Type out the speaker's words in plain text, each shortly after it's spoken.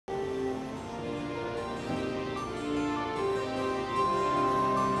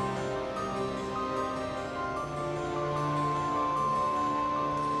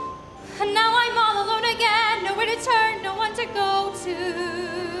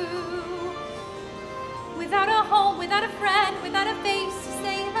Without a home, without a friend, without a face to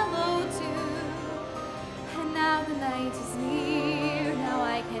say hello to. And now the night is near, now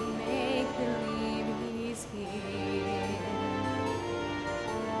I can make believe he's here.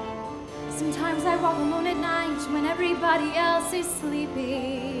 Sometimes I walk alone at night when everybody else is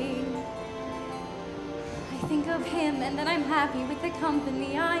sleeping. I think of him and then I'm happy with the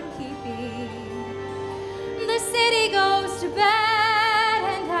company I'm keeping. The city goes to bed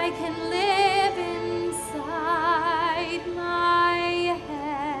and I can live inside my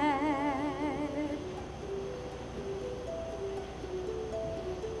head.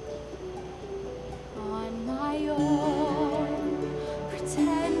 On my own,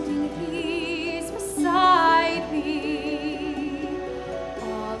 pretending he's beside me.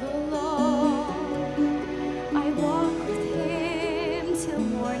 All alone, I walk with him till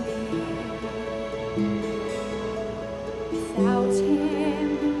morning. Without him,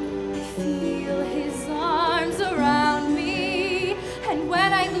 I feel his arms around me. And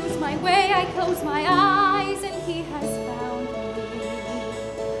when I lose my way, I close my eyes and he has found me.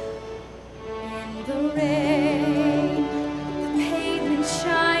 In the rain, the pavement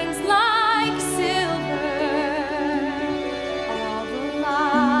shines like silver. All the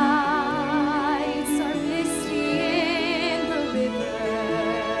lights are misty in the river.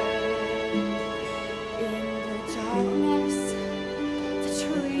 In the darkness, the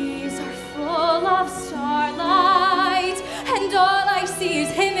trees are full of starlight, and all I see is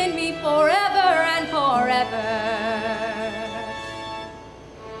him and me forever and forever.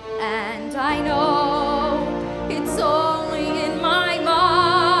 And I know it's only in my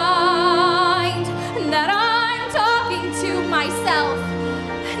mind that I'm talking to myself,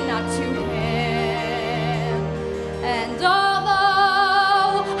 not to him. And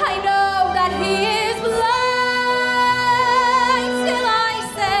although I know that he is blind, still I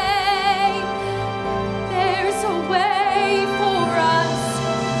say there's a way for us.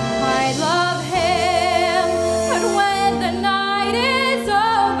 I love him, but when the night is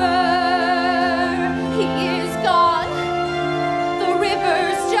over, he is gone. The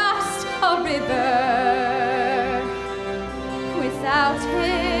river's just a river. Without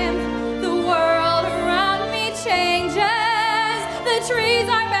him, the world around me changes. The trees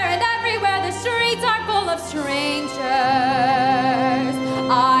are barren everywhere, the streets are full of strangers.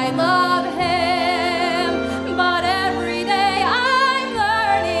 I love him, but every day I'm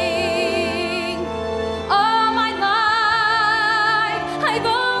learning. All my life, I've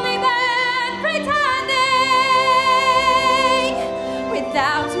only been pretending.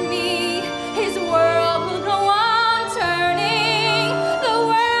 Without me, his world